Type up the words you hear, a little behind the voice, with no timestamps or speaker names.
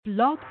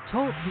Blog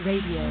Talk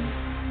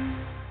Radio.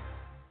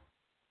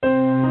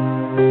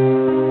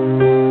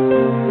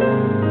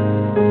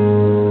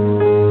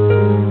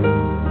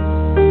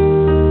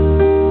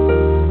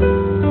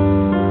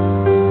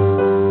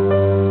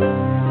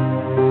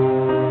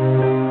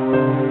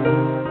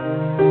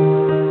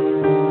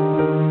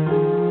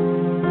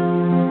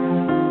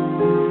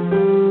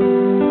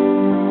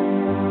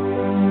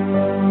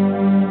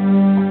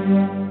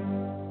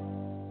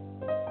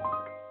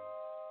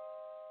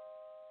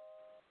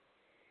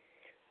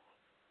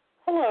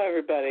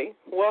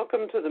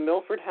 Welcome to the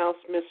Milford House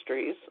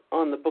Mysteries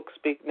on the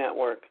Bookspeak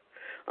Network.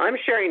 I'm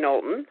Sherry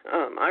Knowlton.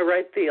 I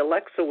write the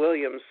Alexa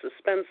Williams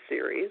suspense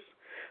series.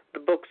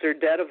 The books are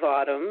Dead of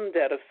Autumn,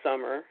 Dead of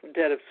Summer,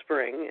 Dead of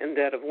Spring, and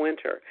Dead of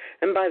Winter.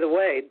 And by the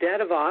way, Dead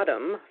of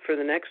Autumn for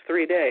the next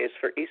 3 days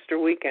for Easter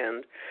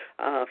weekend,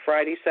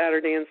 Friday,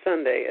 Saturday, and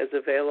Sunday, is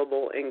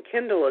available in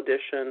Kindle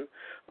edition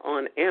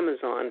on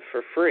Amazon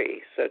for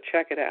free. So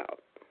check it out.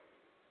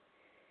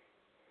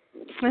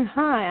 And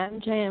hi,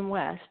 I'm Joan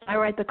West. I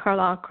write the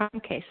Carlisle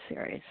Crime Case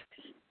series,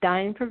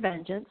 Dying for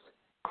Vengeance,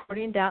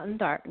 Courting Doubt and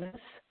Darkness,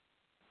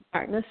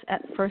 Darkness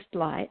at First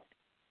Light,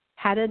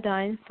 How to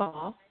Die and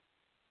Fall,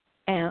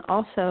 and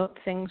also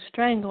Things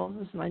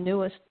Strangled is my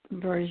newest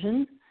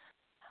version,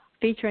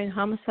 featuring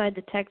homicide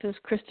detectives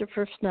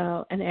Christopher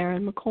Snow and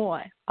Aaron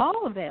McCoy,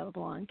 all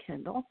available on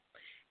Kindle.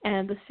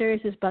 And the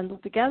series is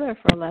bundled together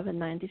for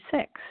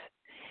 $11.96.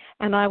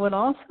 And I would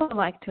also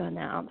like to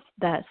announce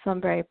that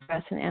Sunbury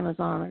Press and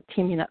Amazon are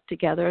teaming up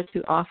together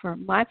to offer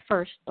my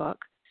first book,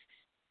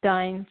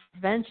 Dying for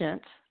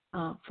Vengeance,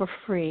 for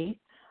free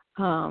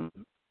on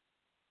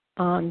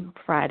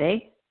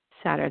Friday,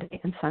 Saturday,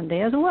 and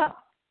Sunday as well.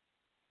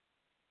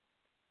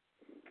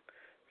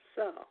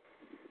 So,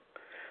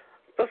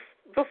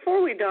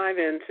 before we dive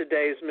into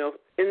today's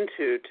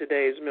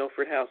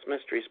Milford House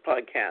Mysteries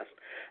podcast,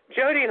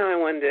 Jody and I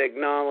wanted to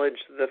acknowledge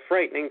the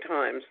frightening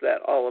times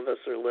that all of us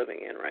are living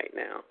in right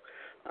now.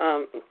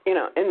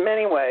 In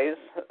many ways,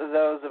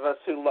 those of us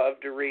who love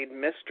to read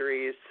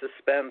mysteries,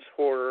 suspense,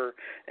 horror,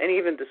 and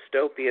even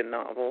dystopian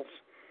novels,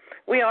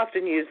 we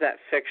often use that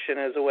fiction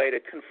as a way to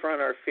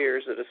confront our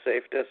fears at a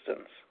safe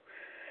distance.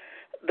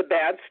 The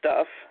bad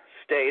stuff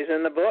stays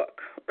in the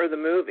book or the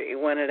movie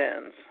when it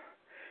ends.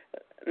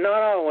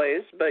 Not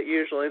always, but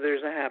usually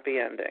there's a happy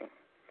ending.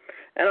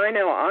 And I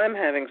know I'm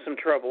having some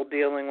trouble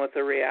dealing with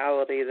a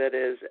reality that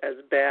is as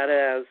bad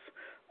as,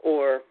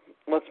 or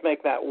let's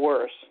make that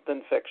worse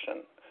than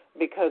fiction,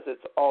 because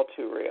it's all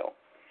too real.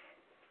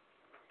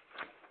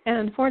 And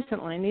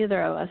unfortunately,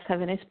 neither of us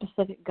have any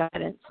specific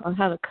guidance on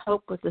how to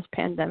cope with this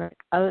pandemic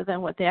other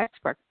than what the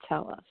experts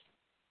tell us.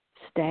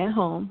 Stay at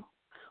home,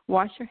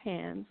 wash your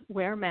hands,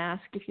 wear a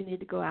mask if you need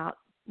to go out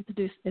to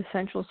do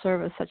essential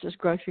service such as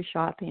grocery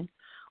shopping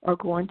or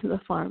going to the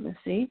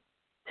pharmacy.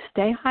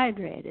 Stay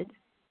hydrated.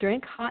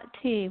 Drink hot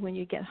tea when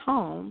you get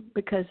home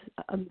because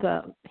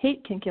the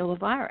heat can kill the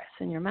virus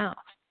in your mouth.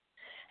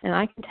 And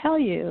I can tell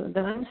you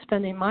that I'm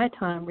spending my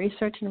time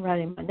researching and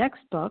writing my next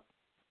book,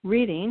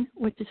 reading,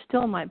 which is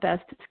still my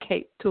best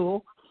escape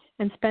tool,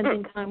 and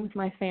spending time with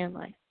my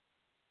family.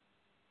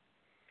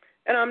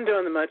 And I'm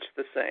doing much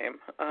the same.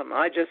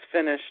 I just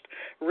finished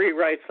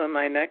rewrites on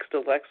my next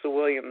Alexa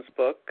Williams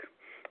book,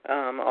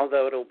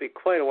 although it'll be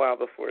quite a while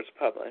before it's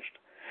published.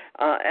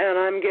 And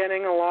I'm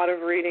getting a lot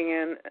of reading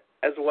in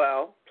as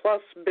well,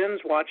 plus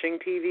binge-watching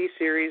TV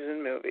series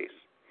and movies.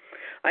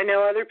 I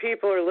know other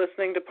people are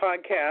listening to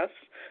podcasts,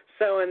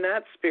 so in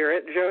that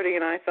spirit, Jody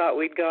and I thought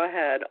we'd go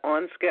ahead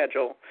on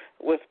schedule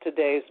with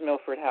today's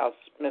Milford House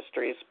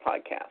Mysteries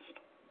podcast.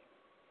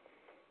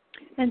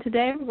 And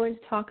today we're going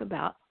to talk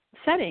about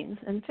settings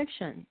in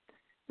fiction.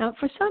 Now,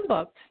 for some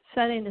books,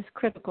 setting is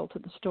critical to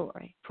the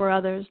story. For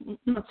others,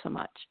 not so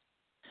much.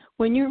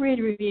 When you read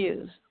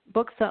reviews,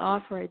 books that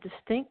offer a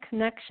distinct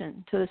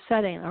connection to the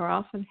setting are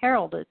often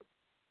heralded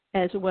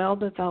as a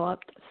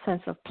well-developed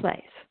sense of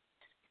place.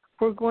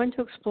 We're going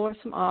to explore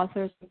some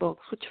authors and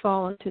books which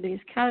fall into these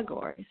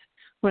categories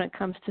when it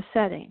comes to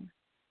setting.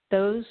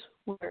 Those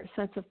where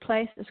sense of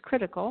place is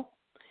critical,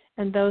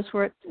 and those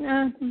where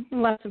it's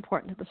less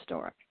important to the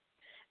story.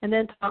 And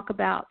then talk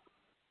about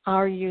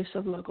our use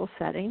of local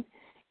setting,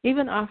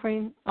 even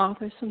offering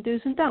authors some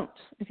do's and don'ts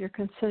if you're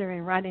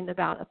considering writing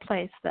about a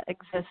place that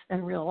exists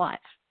in real life.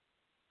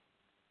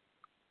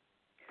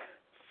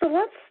 So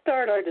let's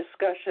start our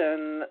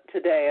discussion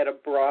today at a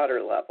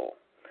broader level.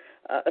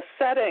 A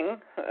setting,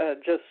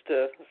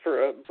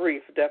 for a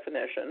brief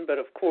definition, but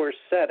of course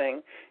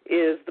setting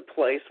is the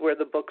place where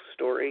the book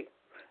story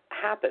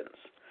happens.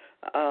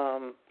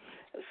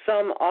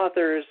 Some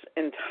authors'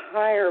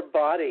 entire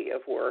body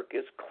of work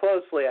is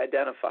closely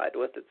identified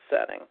with its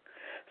setting,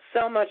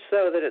 so much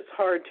so that it's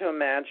hard to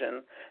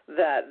imagine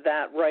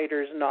that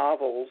writer's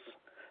novels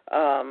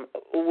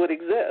would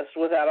exist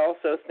without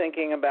also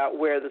thinking about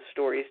where the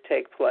stories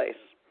take place.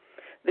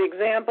 The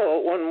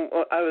example, when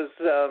I was,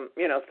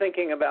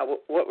 thinking about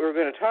what we were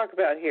going to talk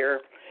about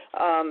here,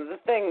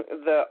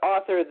 the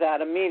author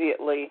that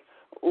immediately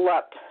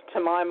leapt to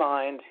my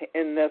mind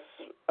in this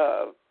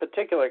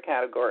particular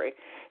category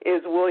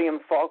is William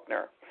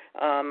Faulkner.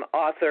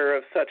 author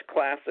of such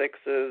classics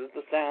as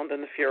The Sound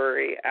and the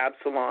Fury,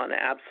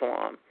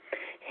 Absalom.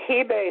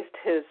 He based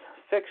his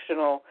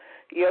fictional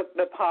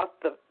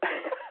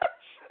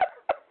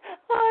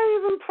I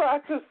even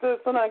practiced this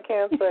and I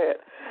can't say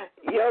it.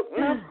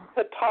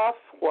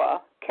 Yoknapatawpha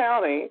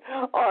County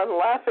on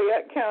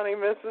Lafayette County,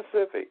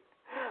 Mississippi.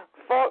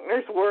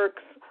 Faulkner's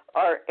works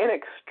are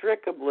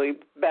inextricably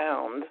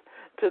bound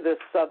to this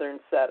southern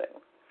setting.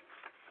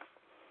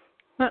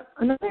 Well,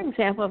 another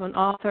example of an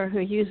author who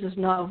uses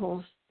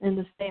novels in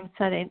the same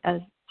setting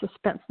as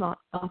suspense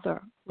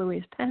author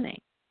Louise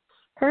Penny.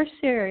 Her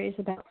series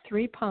about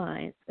Three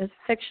Pines, a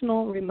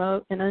fictional,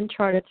 remote, and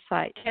uncharted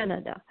site,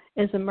 Canada,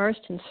 is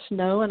immersed in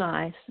snow and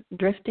ice,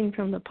 drifting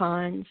from the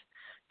pines,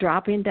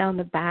 dropping down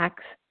the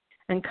backs,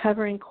 and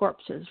covering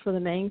corpses for the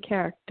main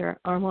character,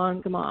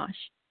 Armand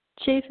Gamache,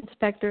 Chief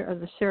Inspector of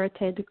the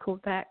Sûreté de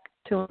Quebec,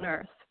 to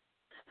unearth.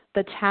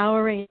 The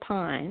towering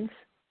pines,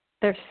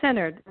 they're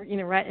centered,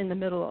 right in the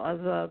middle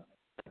of the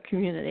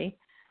community,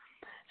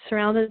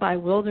 surrounded by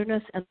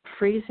wilderness and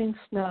freezing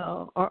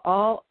snow, are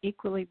all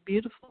equally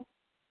beautiful,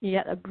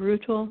 yet a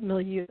brutal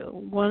milieu,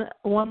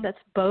 one that's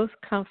both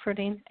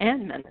comforting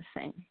and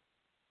menacing.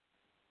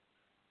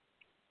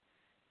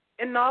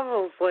 In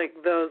novels like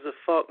those of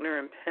Faulkner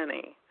and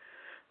Penny,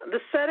 the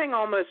setting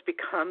almost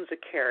becomes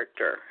a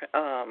character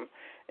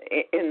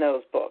in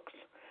those books.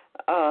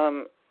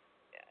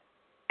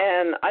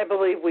 And I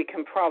believe we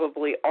can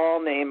probably all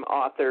name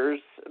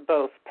authors,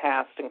 both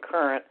past and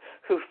current,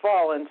 who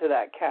fall into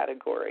that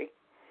category.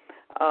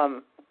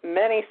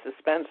 Many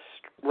suspense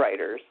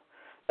writers,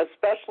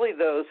 especially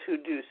those who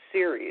do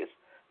series,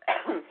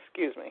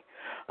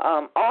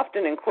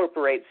 often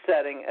incorporate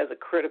setting as a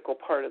critical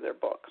part of their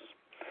books.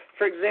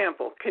 For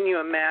example, can you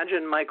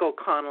imagine Michael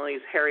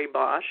Connelly's Harry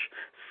Bosch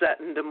set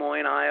in Des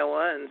Moines,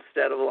 Iowa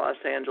instead of Los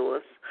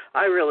Angeles?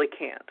 I really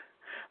can't.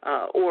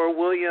 Or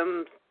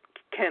William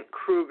Kent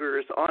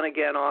Kruger's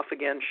on-again,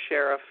 off-again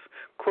Sheriff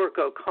Cork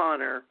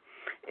O'Connor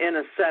in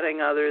a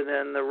setting other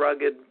than the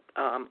rugged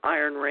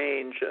Iron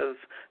Range of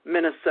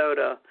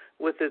Minnesota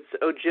with its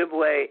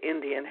Ojibwe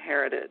Indian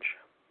heritage.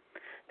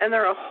 And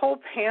there are a whole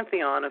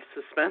pantheon of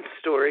suspense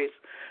stories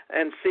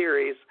and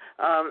series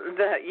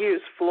that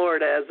use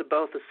Florida as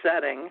both a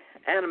setting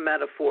and a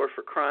metaphor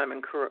for crime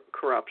and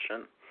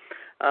corruption.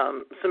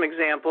 Some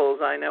examples,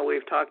 I know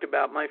we've talked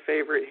about my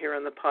favorite here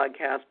in the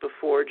podcast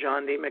before,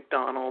 John D.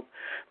 MacDonald,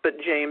 but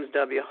James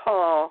W.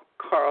 Hall,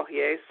 Carl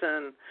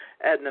Hiaasen,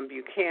 Edna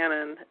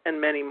Buchanan,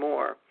 and many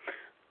more.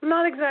 I'm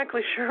not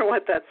exactly sure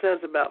what that says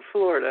about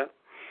Florida.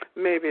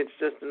 Maybe it's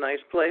just a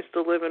nice place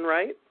to live and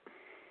write.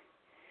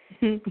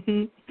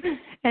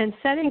 And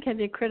setting can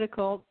be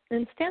critical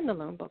in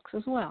standalone books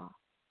as well.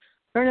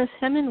 Ernest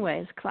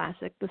Hemingway's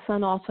classic, The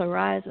Sun Also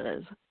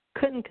Rises,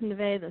 couldn't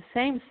convey the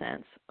same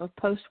sense of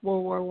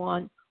post-World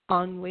War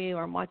I ennui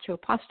or macho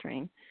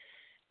posturing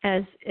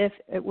as if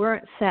it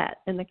weren't set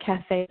in the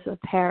cafes of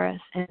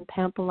Paris and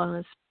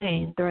Pamplona,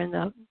 Spain during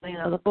the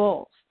the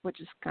Bulls, which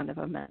is kind of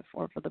a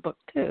metaphor for the book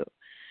too.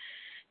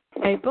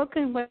 A book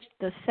in which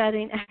the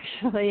setting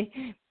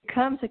actually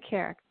becomes a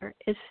character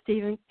is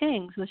Stephen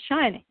King's The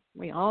Shining.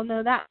 We all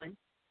know that one.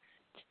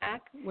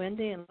 Jack,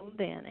 Wendy, and little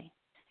Danny.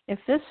 If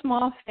this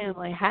small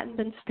family hadn't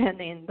been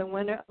spending the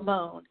winter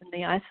alone in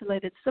the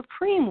isolated,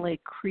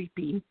 supremely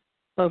creepy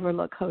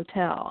Overlook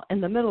Hotel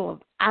in the middle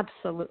of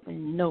absolutely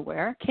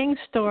nowhere, King's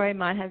story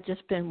might have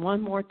just been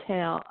one more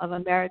tale of a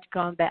marriage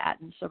gone bad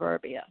in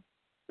suburbia.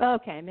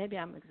 Okay, maybe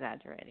I'm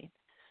exaggerating.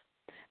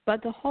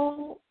 But the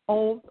whole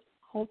old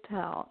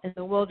hotel in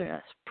the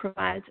wilderness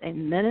provides a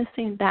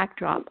menacing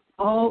backdrop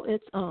all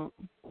its own.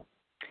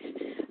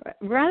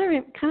 Rather,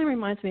 it kind of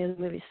reminds me of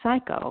the movie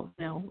Psycho,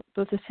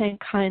 with the same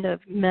kind of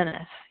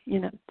menace,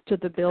 to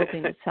the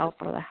building itself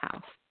or the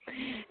house.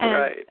 And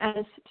right.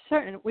 As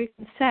certain, we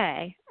can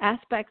say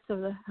aspects of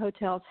the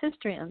hotel's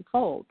history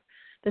unfold.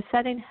 The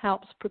setting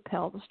helps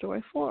propel the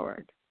story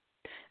forward.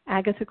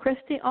 Agatha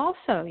Christie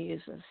also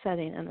uses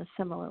setting in a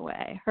similar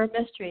way. Her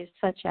mysteries,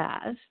 such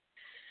as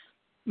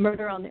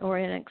Murder on the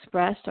Orient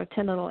Express or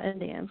 10 Little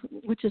Indians,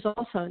 which is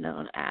also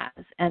known as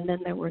And Then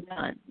There Were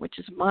None, which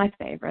is my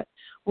favorite,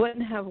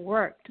 wouldn't have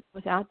worked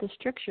without the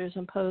strictures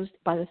imposed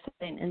by the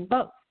setting in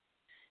both.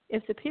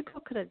 If the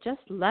people could have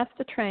just left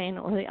the train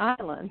or the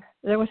island,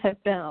 there would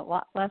have been a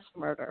lot less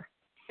murder.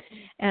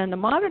 And the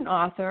modern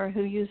author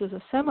who uses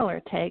a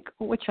similar take,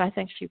 which I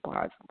think she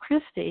borrowed from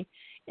Christie,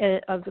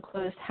 of the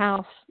closed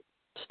house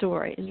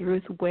story is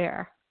Ruth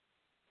Ware.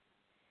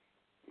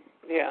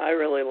 Yeah, I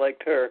really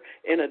liked her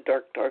in A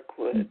Dark, Dark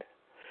Wood.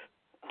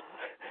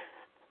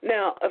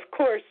 Now, of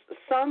course,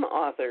 some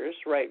authors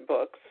write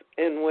books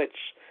in which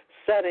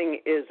setting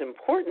is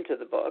important to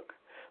the book,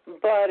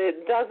 but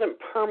it doesn't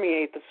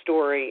permeate the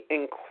story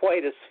in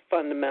quite as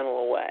fundamental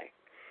a way.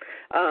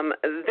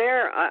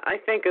 I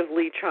think of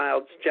Lee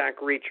Child's Jack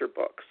Reacher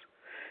books.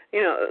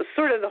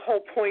 Sort of the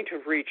whole point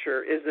of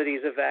Reacher is that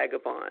he's a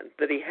vagabond,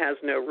 that he has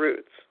no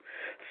roots.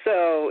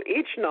 So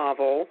each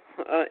novel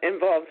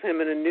involves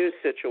him in a new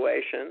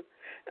situation,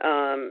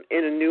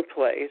 in a new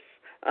place,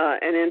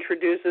 and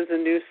introduces a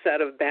new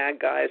set of bad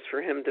guys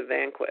for him to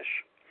vanquish.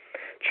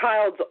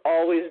 Childs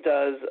always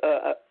does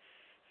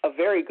a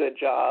very good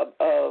job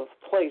of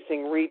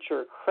placing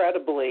Reacher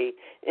credibly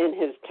in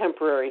his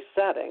temporary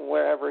setting,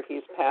 wherever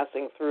he's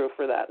passing through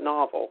for that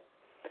novel.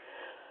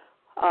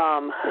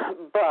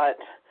 But,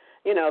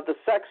 the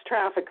sex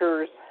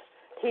traffickers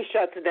he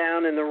shuts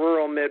down in the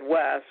rural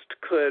Midwest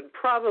could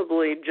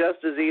probably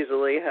just as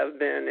easily have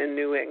been in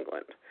New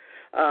England.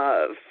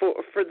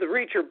 For the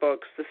Reacher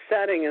books, the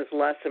setting is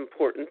less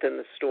important than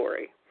the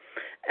story.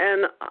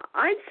 And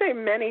I'd say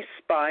many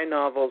spy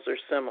novels are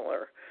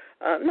similar.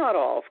 Not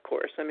all, of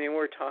course. I mean,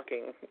 we're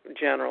talking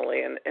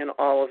generally in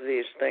all of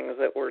these things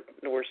that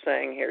we're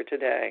saying here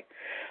today.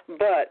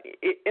 But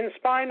in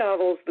spy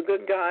novels, the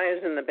good guys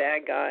and the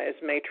bad guys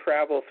may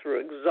travel through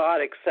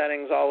exotic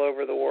settings all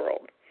over the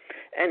world.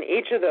 And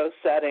each of those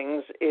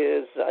settings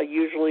is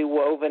usually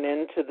woven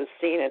into the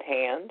scene at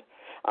hand.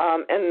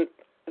 And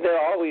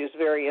they're always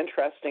very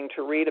interesting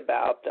to read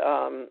about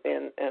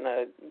in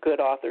a good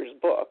author's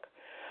book.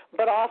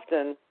 But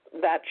often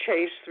that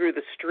chase through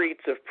the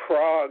streets of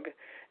Prague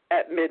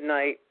at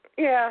midnight,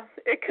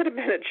 it could have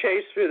been a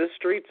chase through the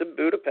streets of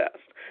Budapest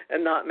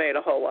and not made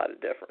a whole lot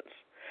of difference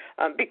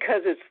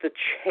because it's the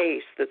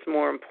chase that's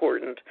more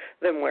important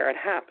than where it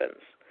happens.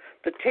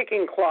 The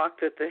ticking clock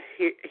that the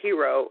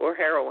hero or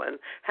heroine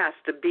has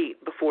to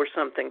beat before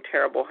something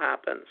terrible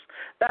happens.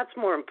 That's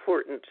more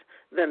important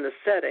than the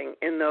setting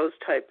in those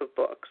type of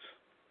books.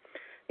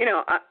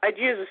 I'd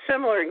use a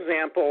similar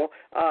example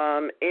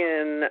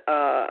in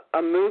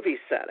a movie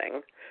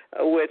setting,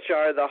 which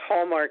are the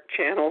Hallmark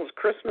Channel's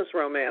Christmas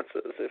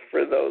romances,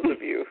 for those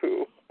of you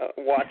who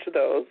watch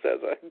those as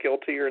a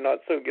guilty or not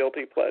so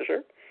guilty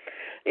pleasure.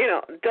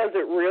 Does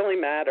it really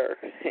matter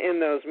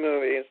in those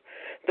movies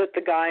that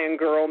the guy and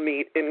girl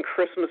meet in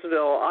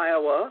Christmasville,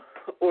 Iowa,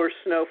 or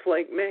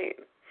Snowflake, Maine?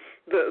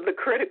 The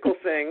critical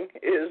thing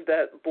is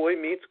that boy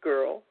meets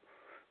girl,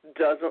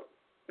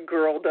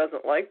 girl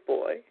doesn't like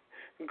boy,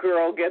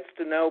 girl gets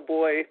to know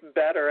boy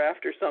better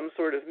after some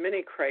sort of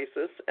mini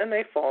crisis, and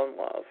they fall in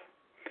love.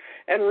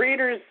 And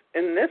readers,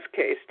 in this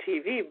case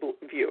TV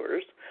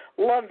viewers,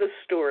 love the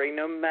story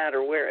no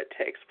matter where it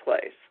takes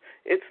place.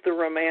 It's the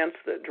romance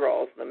that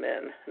draws them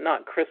in,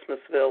 not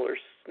Christmasville or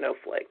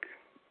Snowflake.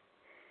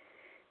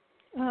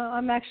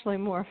 I'm actually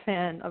more a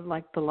fan of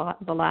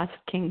the Last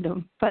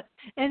Kingdom. But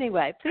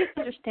anyway, please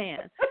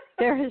understand,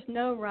 there is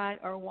no right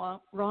or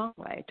wrong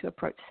way to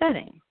approach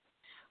setting,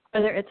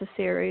 whether it's a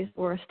series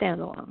or a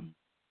standalone.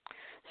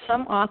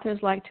 Some authors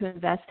like to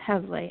invest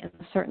heavily in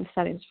certain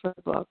settings for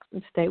the book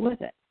and stay with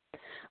it.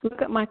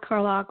 Look at my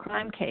Carlisle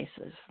Crime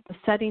Cases. The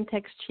setting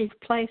takes chief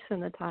place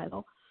in the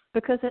title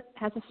because it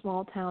has a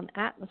small-town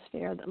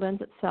atmosphere that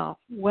lends itself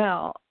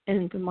well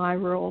into my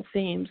rural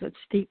themes that's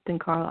steeped in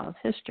Carlisle's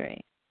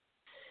history.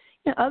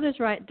 Others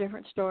write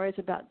different stories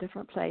about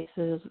different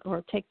places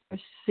or take their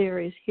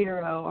series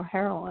hero or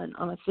heroine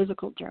on a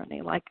physical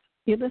journey like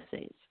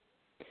Ulysses.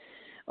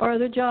 Or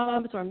their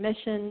jobs or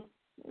mission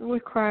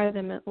require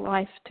them in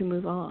life to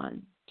move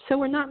on. So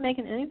we're not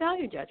making any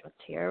value judgments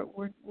here.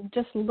 We're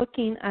just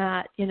looking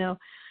at,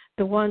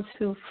 the ones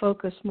who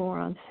focus more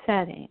on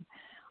setting.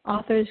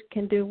 Authors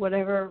can do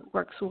whatever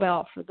works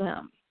well for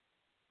them.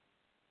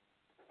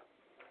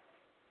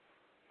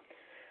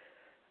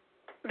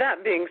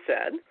 That being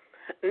said,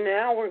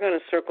 now we're going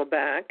to circle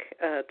back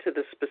to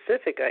the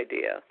specific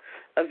idea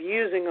of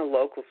using a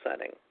local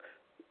setting,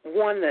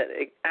 one that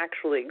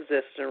actually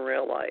exists in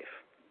real life.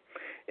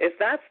 If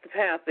that's the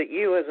path that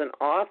you as an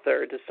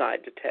author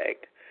decide to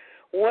take,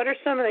 what are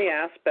some of the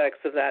aspects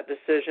of that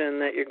decision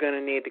that you're going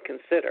to need to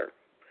consider?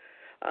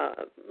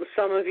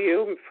 Some of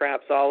you,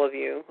 perhaps all of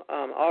you,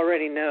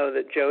 already know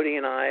that Jody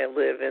and I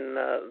live in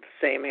the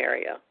same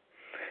area.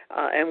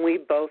 And we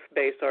both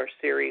base our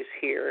series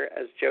here,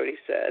 as Jody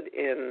said,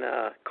 in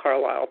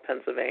Carlisle,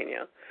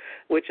 Pennsylvania,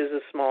 which is a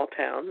small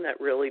town that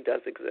really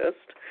does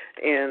exist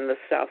in the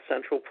south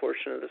central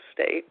portion of the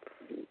state.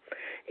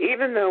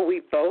 Even though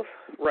we both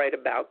write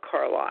about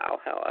Carlisle,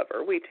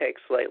 however, we take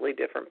slightly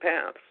different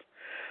paths.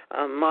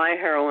 My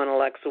heroine,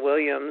 Alexa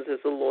Williams, is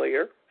a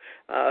lawyer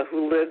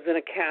who lives in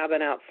a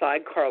cabin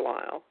outside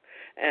Carlisle,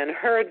 and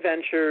her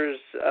adventures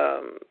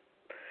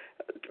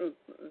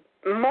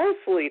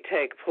mostly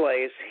take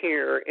place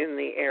here in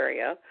the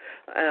area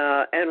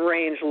and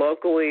range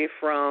locally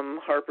from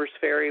Harper's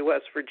Ferry,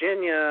 West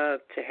Virginia,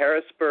 to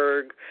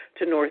Harrisburg,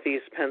 to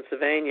northeast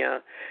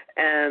Pennsylvania.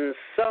 And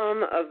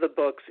some of the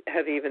books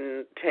have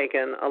even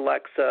taken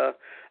Alexa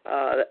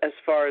as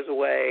far as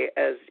away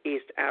as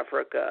East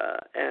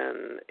Africa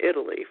and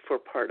Italy for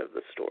part of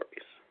the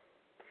stories.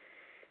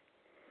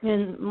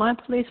 And my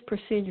police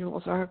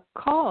procedurals are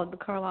called the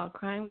Carlisle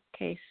Crime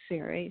Case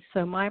series,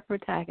 so my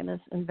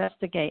protagonists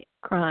investigate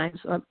crimes,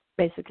 or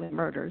basically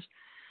murders,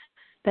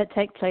 that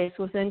take place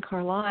within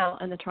Carlisle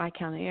and the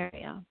Tri-County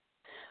area.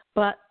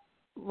 But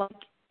like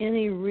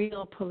any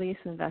real police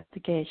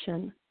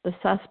investigation, the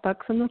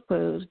suspects and the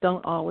clues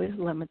don't always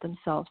limit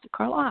themselves to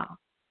Carlisle.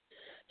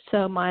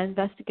 So my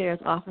investigators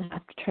often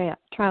have to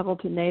travel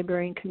to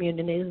neighboring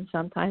communities and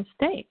sometimes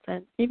states,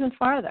 and even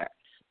farther,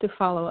 to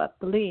follow up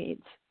the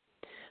leads.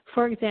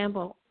 For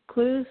example,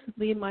 clues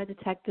lead my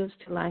detectives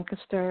to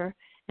Lancaster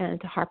and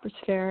to Harper's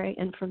Ferry,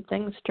 and from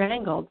things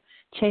Strangled,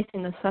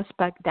 chasing the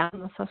suspect down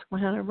the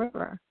Susquehanna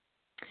River.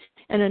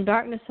 And in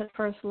Darkness at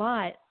First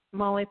Light,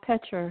 Molly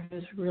Petcher,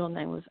 whose real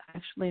name was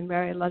actually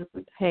Mary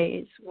Ludwig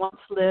Hayes, once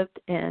lived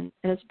in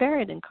and is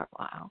buried in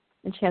Carlisle.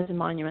 And she has a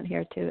monument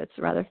here, too. It's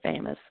rather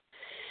famous.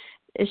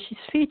 She's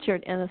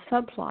featured in a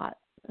subplot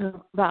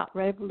about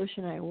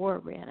Revolutionary War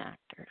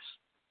reenactors.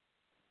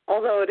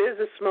 Although it is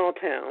a small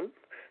town,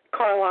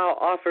 Carlisle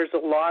offers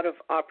a lot of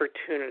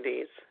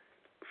opportunities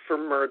for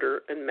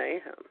murder and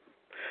mayhem.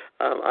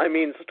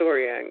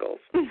 Story angles.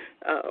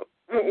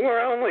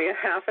 We're only a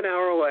half an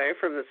hour away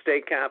from the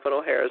state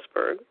capital,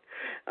 Harrisburg,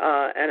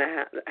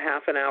 and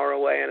half an hour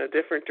away in a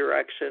different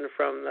direction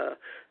from the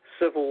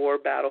Civil War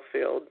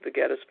battlefield, the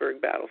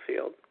Gettysburg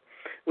battlefield.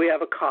 We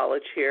have a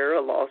college here,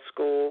 a law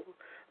school.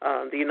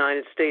 The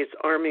United States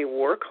Army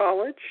War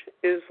College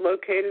is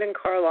located in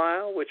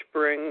Carlisle, which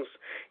brings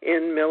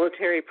in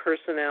military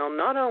personnel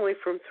not only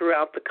from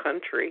throughout the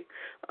country,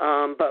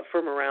 but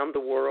from around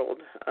the world.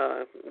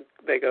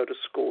 They go to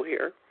school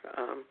here.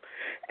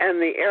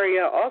 And the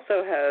area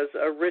also has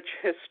a rich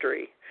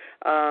history,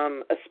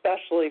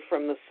 especially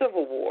from the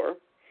Civil War.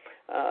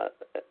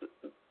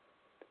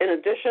 In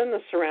addition,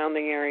 the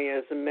surrounding area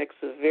is a mix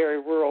of very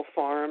rural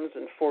farms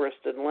and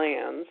forested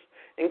lands,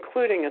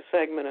 including a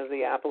segment of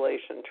the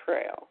Appalachian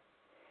Trail.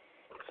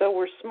 So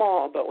we're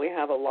small, but we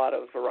have a lot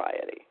of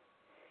variety.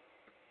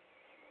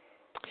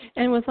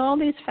 And with all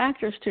these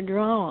factors to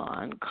draw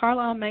on,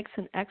 Carlisle makes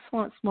an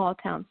excellent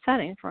small-town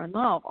setting for a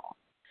novel.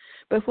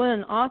 But when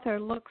an author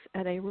looks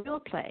at a real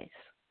place,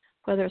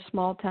 whether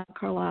small-town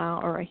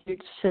Carlisle or a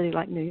huge city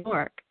like New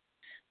York,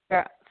 there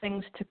are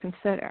things to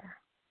consider.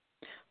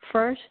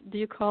 First, do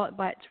you call it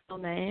by its real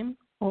name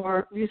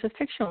or use a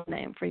fictional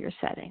name for your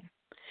setting?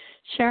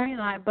 Sherry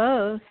and I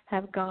both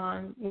have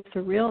gone with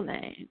the real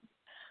name.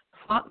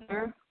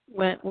 Faulkner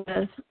went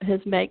with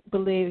his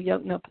make-believe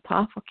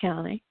Yokneam-Petawawa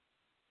County.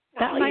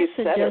 That might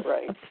suggest said it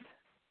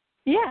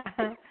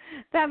right.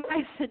 That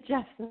might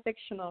suggest a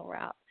fictional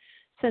route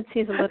since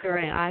he's a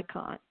literary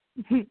icon.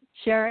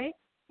 Sherry,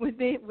 would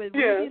we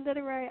be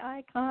literary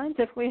icons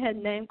if we had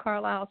named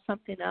Carlisle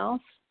something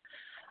else?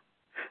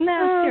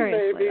 No,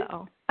 seriously,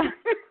 though.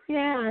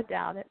 Yeah, I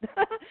doubt it.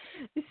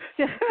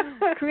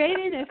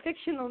 Creating a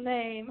fictional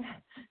name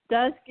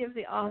does give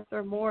the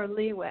author more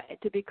leeway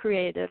to be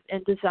creative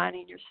in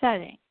designing your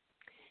setting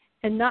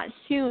and not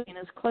hewing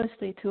as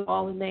closely to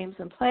all the names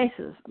and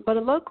places, but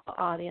a local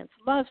audience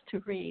loves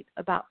to read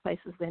about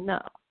places they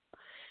know.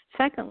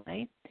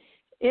 Secondly,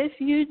 if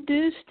you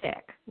do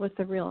stick with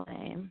the real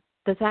name,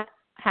 does that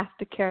have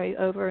to carry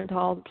over into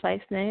all the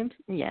place names?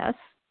 Yes.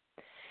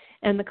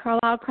 And the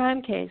Carlisle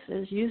Crime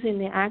Cases, using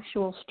the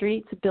actual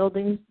streets,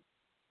 buildings,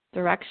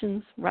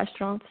 directions,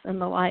 restaurants,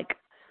 and the like,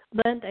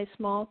 lend a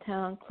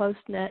small-town,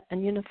 close-knit,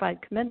 and unified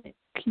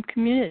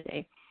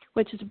community,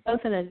 which is both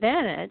an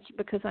advantage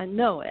because I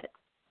know it,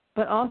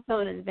 but also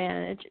an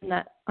advantage in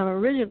that I'm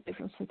originally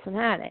from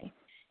Cincinnati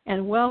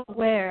and well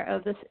aware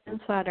of this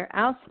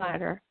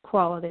insider-outsider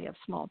quality of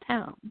small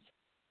towns.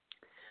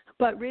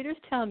 But readers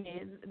tell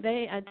me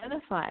they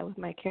identify with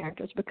my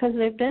characters because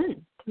they've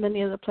been to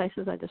many of the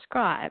places I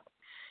describe,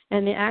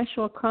 and the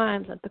actual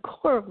crimes at the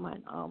core of my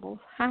novels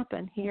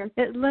happen here.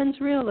 It lends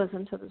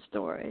realism to the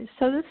stories.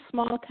 So this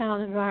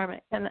small-town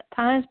environment can at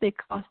times be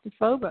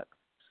claustrophobic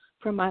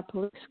for my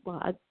police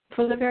squad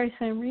for the very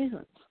same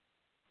reasons.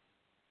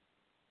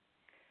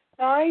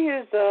 I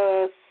use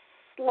a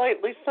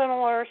slightly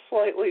similar,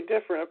 slightly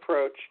different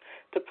approach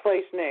to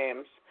place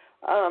names.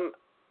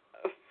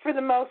 For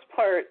the most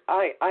part,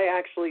 I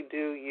actually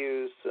do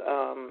use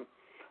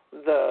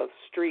the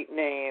street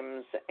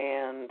names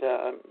and,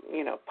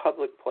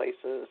 public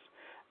places.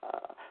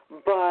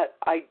 But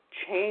I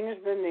change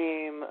the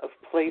name of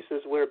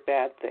places where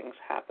bad things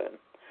happen,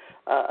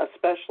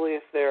 especially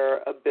if they're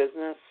a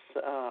business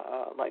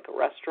like a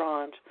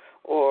restaurant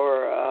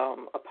or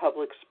a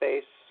public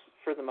space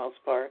for the most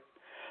part.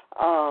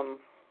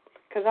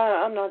 Because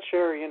I'm not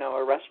sure,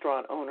 a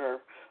restaurant owner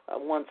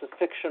wants a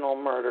fictional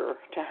murder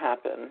to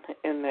happen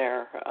in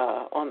their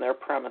on their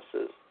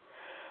premises.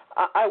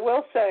 I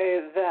will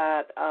say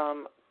that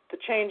the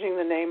changing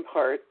the name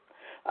part,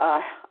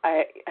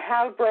 I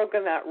have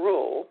broken that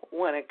rule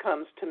when it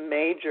comes to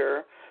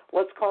major,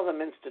 let's call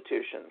them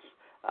institutions.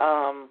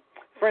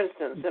 For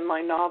instance, in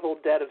my novel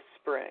Dead of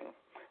Spring,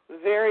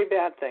 very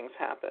bad things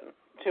happen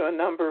to a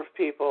number of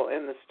people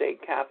in the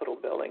state capitol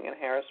building in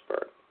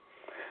Harrisburg.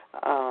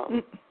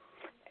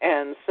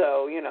 And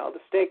so, the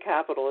state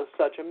capitol is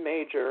such a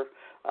major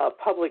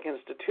public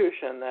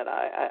institution that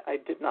I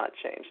did not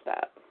change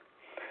that.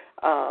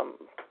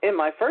 In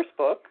my first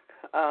book,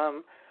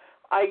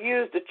 I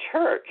used a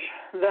church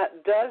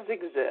that does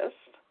exist,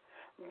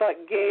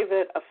 but gave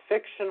it a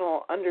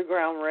fictional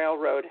Underground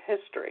Railroad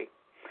history.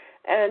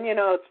 And,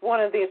 it's one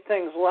of these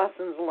things,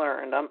 lessons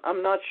learned.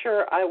 I'm not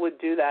sure I would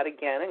do that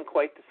again in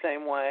quite the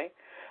same way,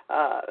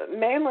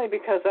 mainly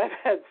because I've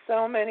had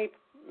so many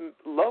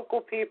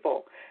local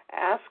people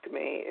ask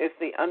me if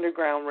the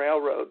Underground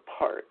Railroad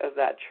part of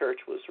that church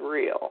was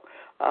real.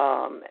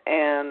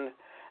 And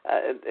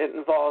it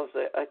involves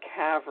a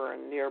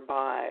cavern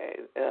nearby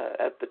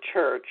at the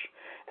church.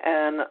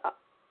 And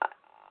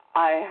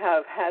I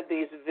have had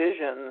these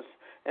visions.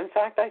 In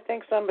fact, I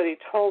think somebody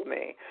told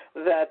me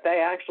that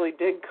they actually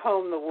did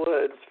comb the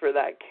woods for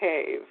that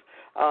cave,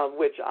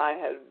 which I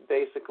had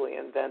basically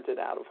invented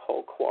out of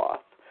whole cloth,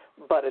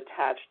 but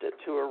attached it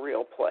to a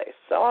real place.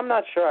 So I'm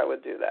not sure I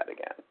would do that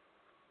again.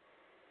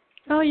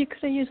 Oh, you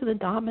could have used the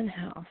Dobbin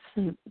house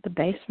in the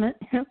basement.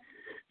 Yeah,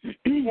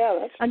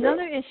 that's true.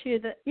 Another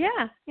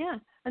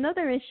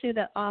issue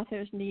that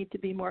authors need to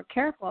be more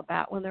careful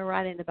about when they're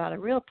writing about a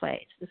real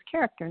place is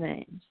character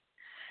names.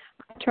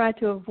 I try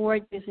to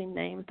avoid using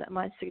names that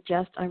might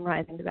suggest I'm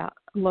writing about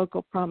a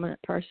local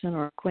prominent person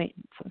or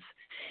acquaintances.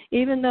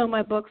 Even though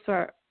my books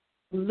are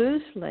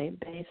loosely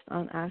based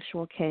on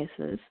actual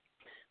cases,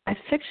 I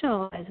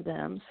fictionalize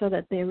them so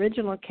that the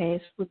original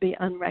case would be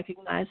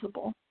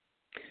unrecognizable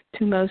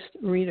to most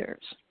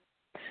readers.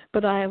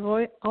 But I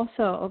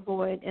also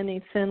avoid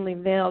any thinly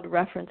veiled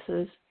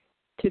references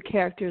to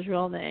characters'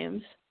 real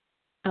names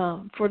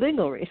for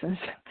legal reasons.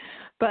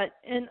 But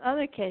in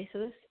other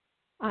cases,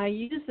 I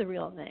use the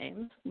real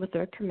names with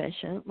their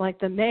permission, like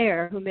the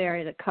mayor who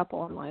married a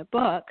couple in my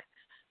book,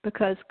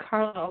 because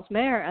Carlisle's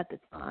mayor at the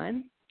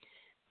time,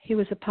 he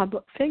was a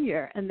public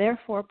figure and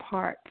therefore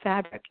part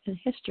fabric and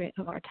history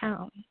of our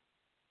town.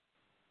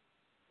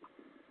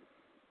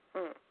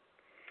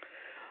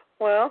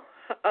 Well,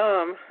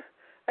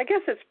 I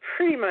guess it's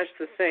pretty much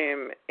the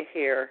same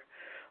here,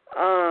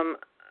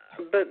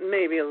 but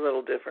maybe a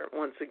little different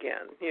once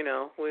again.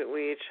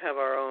 We each have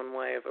our own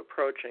way of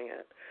approaching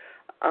it.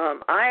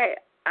 I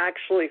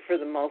actually, for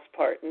the most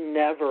part,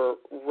 never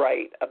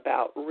write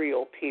about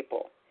real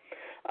people.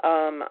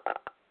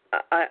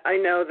 I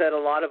know that a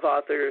lot of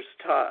authors,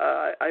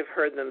 I've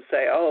heard them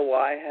say, well,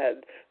 I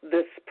had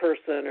this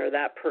person or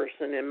that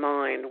person in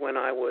mind when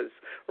I was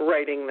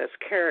writing this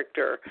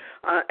character.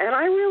 And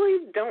I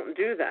really don't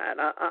do that.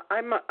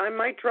 I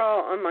might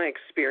draw on my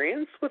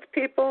experience with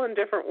people in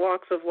different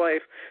walks of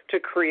life to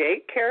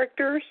create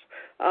characters,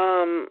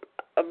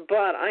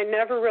 but I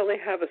never really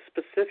have a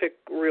specific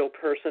real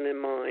person in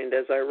mind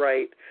as I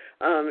write.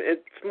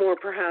 It's more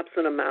perhaps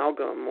an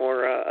amalgam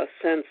or a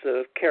sense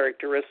of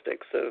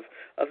characteristics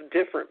of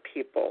different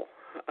people.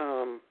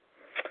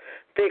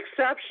 The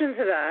exception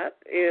to that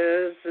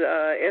is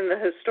in the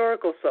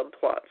historical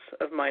subplots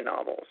of my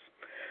novels.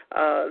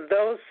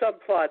 Those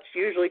subplots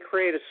usually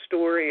create a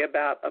story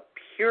about a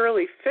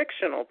purely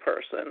fictional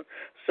person,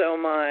 so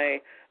my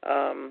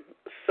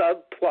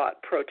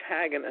subplot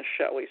protagonist,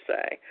 shall we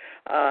say,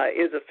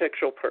 is a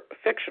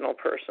fictional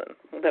person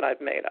that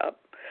I've made up.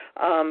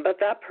 But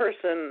that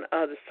person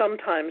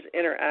sometimes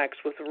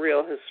interacts with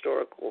real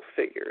historical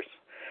figures.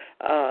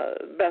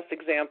 Best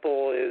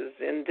example is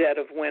in Dead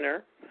of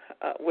Winter,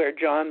 where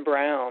John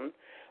Brown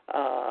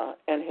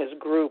and his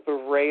group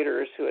of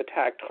raiders who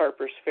attacked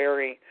Harper's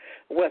Ferry,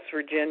 West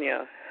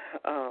Virginia,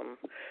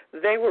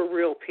 they were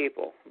real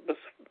people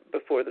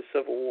before the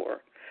Civil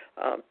War.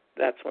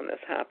 That's when this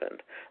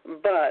happened.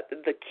 But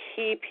the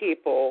key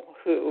people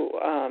who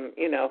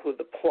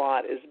the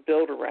plot is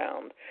built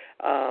around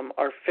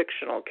are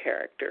fictional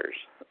characters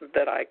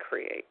that I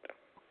create.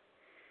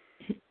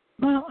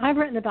 Well, I've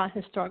written about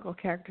historical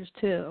characters,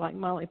 too, like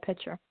Molly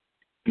Pitcher.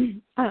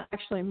 I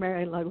actually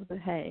married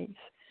Ludwig Hayes,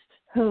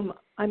 whom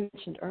I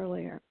mentioned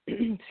earlier.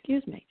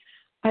 Excuse me.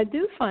 I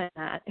do find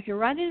that if you're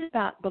writing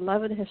about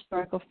beloved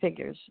historical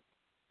figures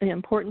and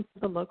important to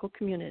the local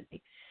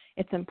community,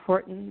 it's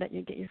important that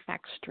you get your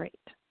facts straight.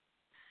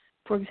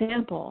 For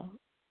example,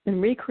 in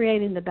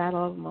recreating the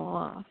Battle of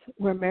Moloth,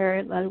 where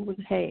Mary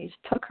Ludwig Hayes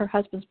took her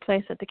husband's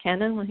place at the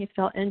cannon when he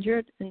fell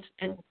injured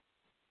and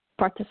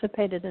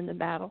participated in the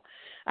battle,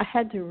 I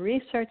had to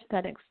research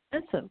that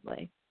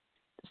extensively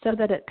so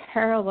that it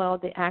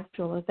paralleled the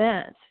actual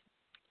events.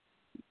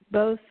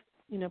 Both,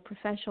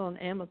 professional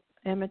and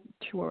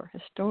amateur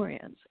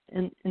historians,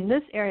 in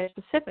this area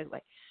specifically,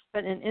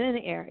 but in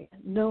any area,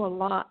 know a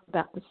lot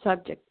about the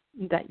subject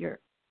that you're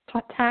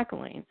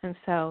tackling, and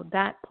so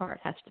that part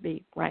has to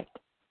be right.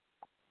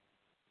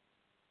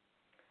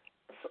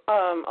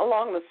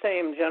 Along the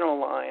same general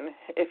line,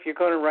 if you're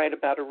going to write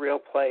about a real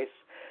place,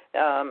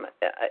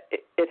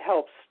 it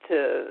helps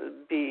to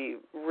be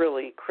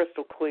really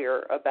crystal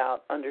clear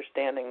about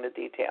understanding the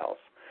details.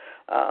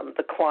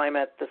 The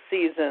climate, the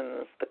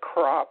seasons, the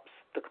crops,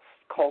 the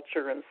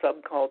culture and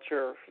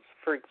subculture,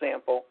 for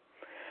example.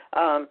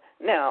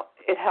 Now,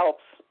 it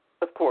helps,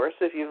 of course,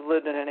 if you've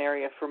lived in an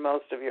area for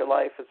most of your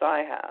life, as I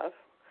have,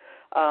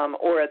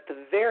 or at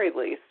the very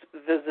least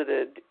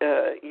visited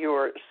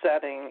your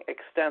setting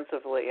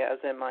extensively, as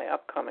in my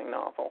upcoming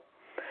novel.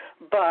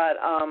 But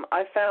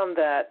I found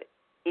that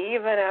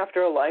even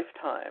after a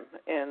lifetime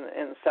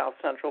in south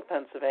central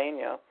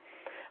Pennsylvania,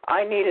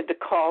 I needed to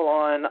call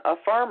on a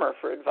farmer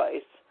for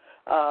advice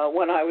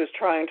when I was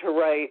trying to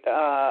write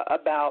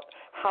about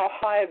how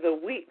high the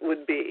wheat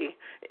would be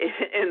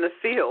in the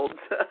fields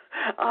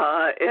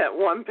at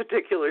one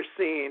particular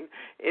scene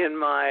in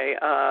my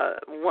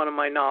one of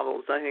my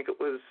novels. I think it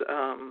was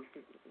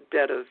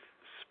Dead of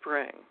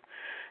Spring.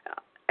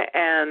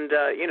 And,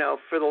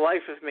 for the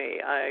life of me,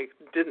 I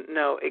didn't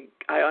know.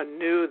 I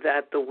knew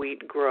that the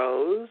wheat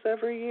grows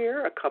every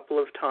year a couple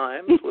of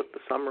times with the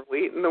summer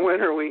wheat and the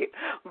winter wheat.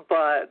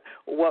 But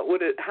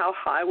how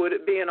high would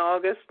it be in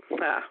August?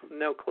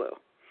 No clue.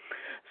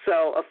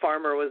 So a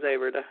farmer was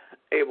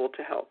able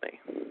to help me.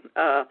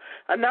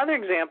 Another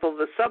example,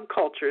 the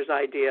subcultures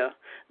idea.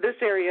 This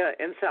area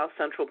in south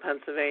central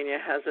Pennsylvania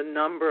has a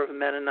number of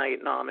Mennonite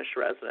and Amish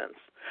residents.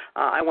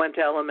 I went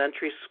to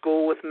elementary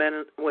school with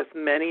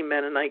many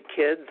Mennonite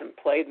kids and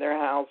played in their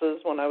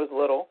houses when I was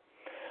little.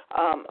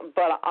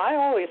 But I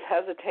always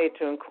hesitate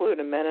to include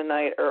a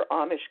Mennonite or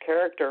Amish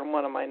character in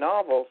one of my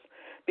novels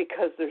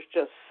because there's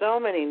just so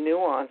many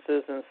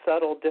nuances and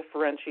subtle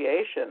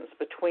differentiations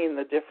between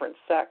the different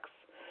sects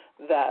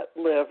that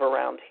live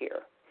around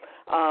here.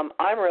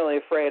 I'm really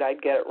afraid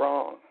I'd get it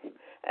wrong.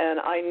 And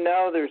I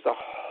know there's a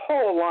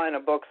whole line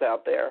of books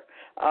out there,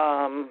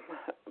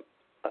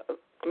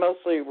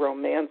 mostly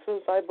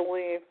romances, I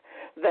believe,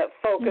 that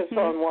focus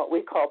on what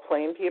we call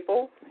plain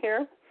people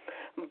here.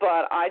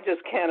 But I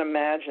just can't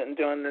imagine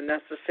doing the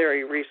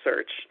necessary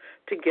research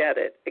to get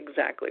it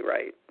exactly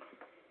right.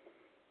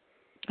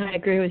 I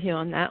agree with you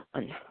on that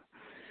one.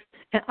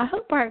 And I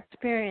hope our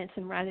experience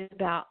in writing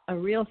about a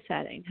real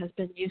setting has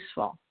been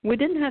useful. We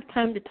didn't have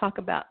time to talk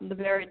about the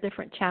very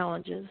different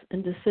challenges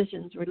and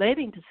decisions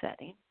relating to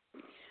setting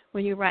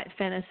when you write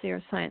fantasy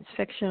or science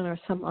fiction or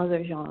some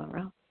other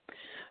genre.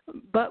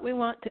 But we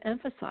want to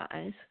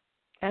emphasize,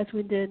 as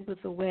we did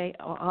with the way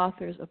our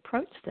authors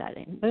approach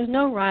setting, there's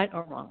no right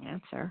or wrong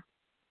answer.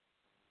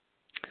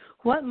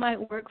 What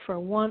might work for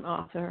one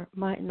author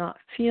might not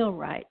feel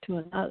right to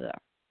another.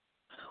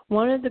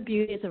 One of the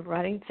beauties of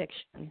writing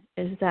fiction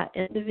is that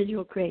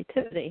individual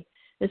creativity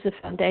is the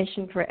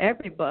foundation for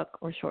every book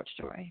or short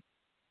story.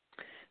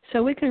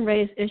 So we can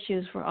raise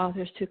issues for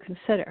authors to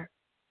consider.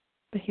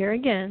 But here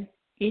again,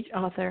 each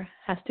author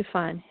has to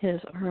find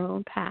his or her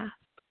own path.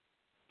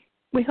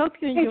 We hope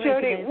you enjoyed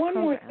Jody, today's one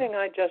program. more thing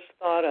I just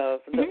thought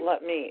of that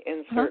let me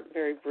insert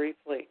very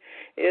briefly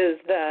is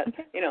that,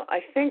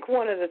 I think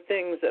one of the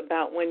things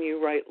about when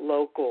you write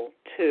local,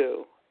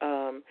 too,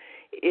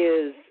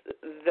 is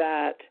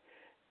that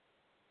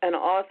an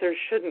author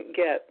shouldn't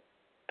get,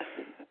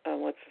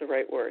 what's the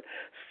right word,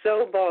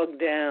 so bogged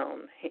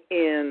down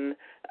in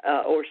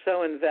or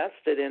so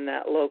invested in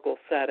that local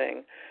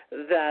setting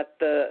that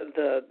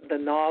the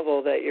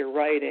novel that you're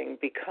writing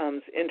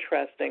becomes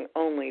interesting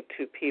only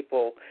to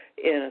people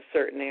in a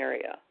certain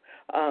area.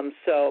 I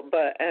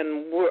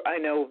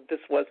know this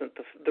wasn't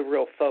the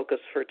real focus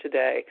for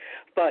today,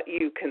 but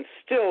you can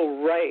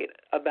still write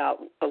about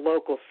a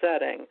local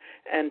setting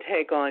and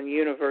take on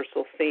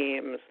universal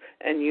themes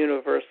and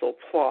universal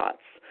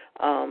plots,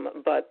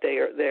 but they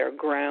are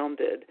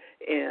grounded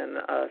in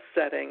a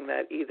setting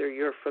that either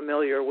you're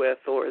familiar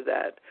with or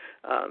that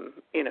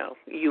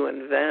you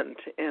invent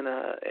in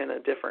a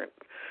different.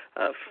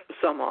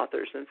 Some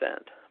authors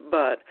invent,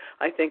 but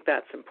I think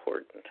that's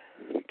important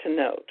to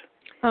note.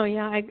 Oh,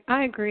 yeah,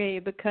 I agree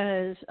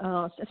because,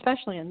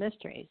 especially in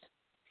mysteries,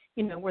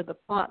 where the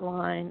plot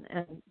line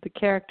and the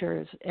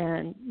characters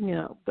and,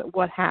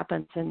 what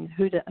happens and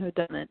who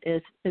done it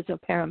is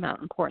of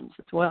paramount importance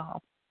as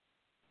well.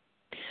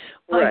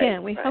 Right,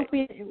 again, we hope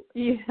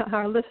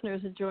our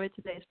listeners enjoyed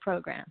today's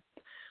program.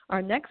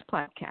 Our next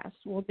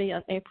podcast will be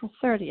on April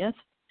 30th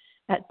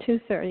at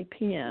 2:30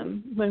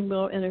 p.m. when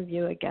we'll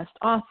interview a guest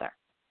author.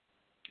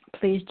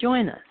 Please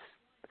join us.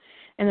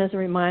 And as a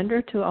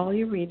reminder to all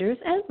you readers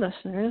and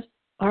listeners,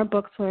 our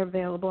books are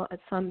available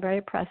at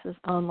Sunbury Press's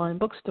online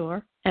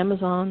bookstore,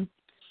 Amazon,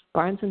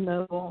 Barnes &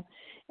 Noble,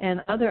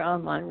 and other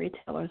online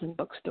retailers and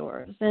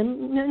bookstores.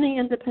 And any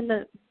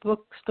independent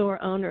bookstore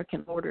owner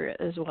can order it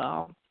as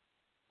well.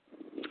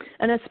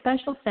 And a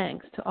special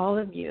thanks to all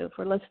of you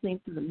for listening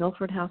to the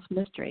Milford House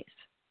Mysteries.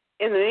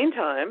 In the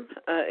meantime,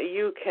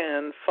 you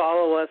can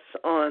follow us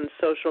on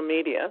social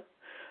media.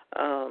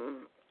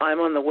 I'm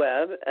on the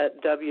web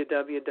at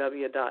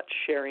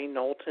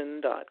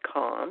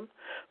www.sherryknowlton.com,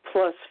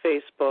 plus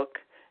Facebook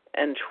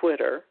and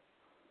Twitter.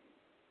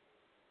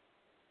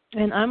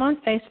 And I'm on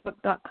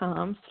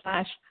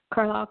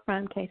Facebook.com/Carlisle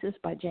Crime Cases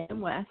by Joan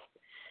West.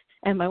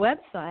 And my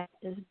website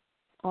is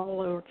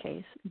all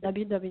lowercase,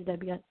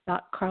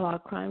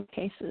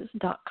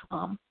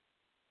 www.carlislecrimecases.com.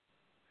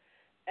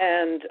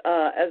 And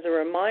as a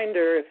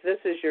reminder, if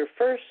this is your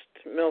first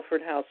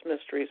Milford House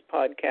Mysteries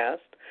podcast,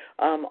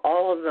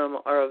 all of them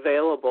are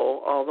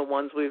available, all the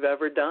ones we've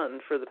ever done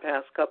for the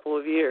past couple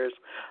of years,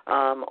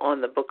 on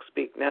the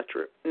Bookspeak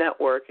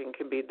network and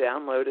can be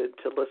downloaded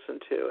to listen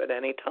to at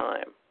any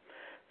time.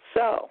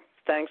 So,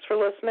 thanks for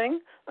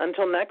listening.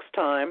 Until next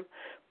time,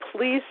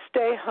 please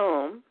stay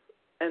home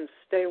and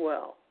stay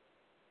well.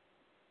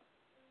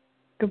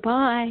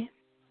 Goodbye.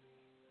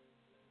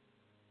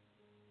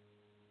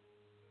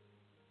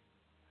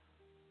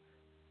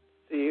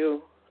 See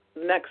you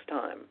next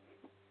time.